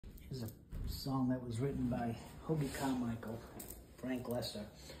This is a song that was written by Hoagy Carmichael, Frank Lesser,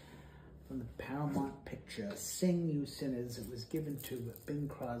 from the Paramount picture Sing You Sinners. It was given to Bing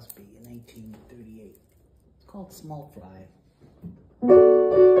Crosby in 1838. It's called Small Fry.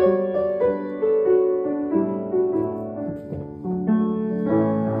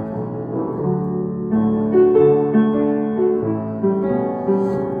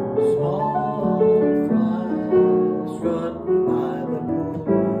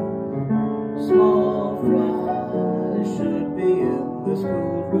 Small fry should be in the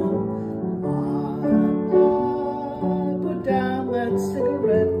schoolroom. Put down that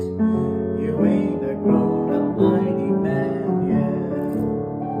cigarette. You ain't a grown-up mighty man yet.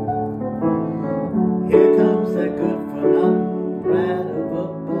 Here comes that good-for-nothing brat of a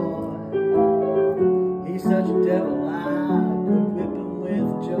boy. He's such a devil, I could whip him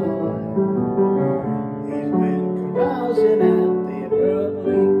with joy. He's been carousing at the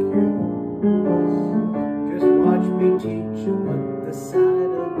early just watch me teach him what the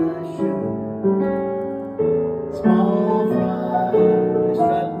side of my shoe. Small fry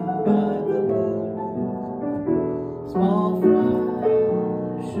strutting by the booth. Small fry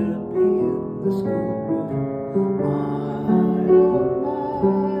should be in the schoolroom. My, oh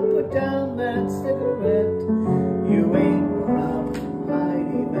my, put down that cigarette. You ain't grown up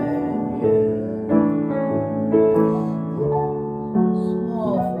mighty man yet.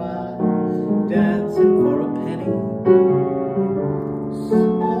 Dancing for a penny.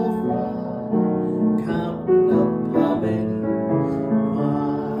 Small fry counting up how many.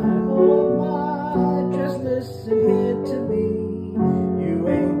 My, oh my, just listen here to me. You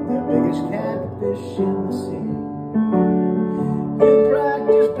ain't the biggest catfish in the sea. You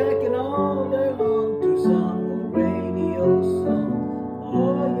practice pecking all day long to some old radio song.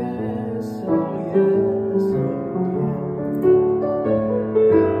 Oh yes, oh yes, oh yes.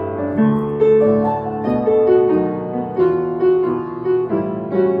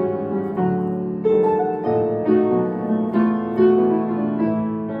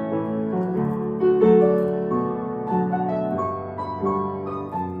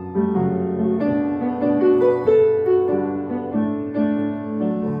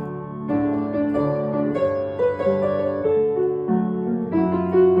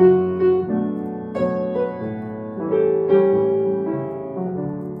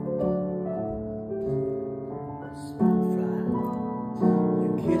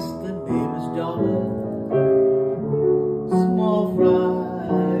 Kiss the neighbor's daughter. Small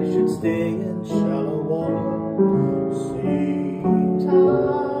fry should stay in shallow water. Seems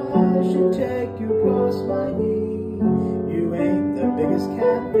I should take you across my knee. You ain't the biggest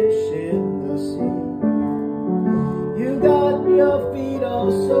catfish in the sea. You got your feet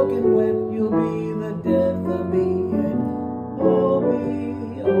all soaking wet. You'll be the death of me. And oh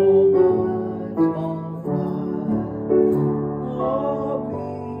me, oh my, small fry. Oh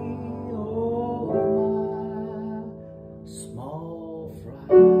me, oh my, small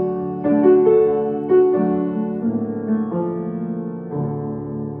fry.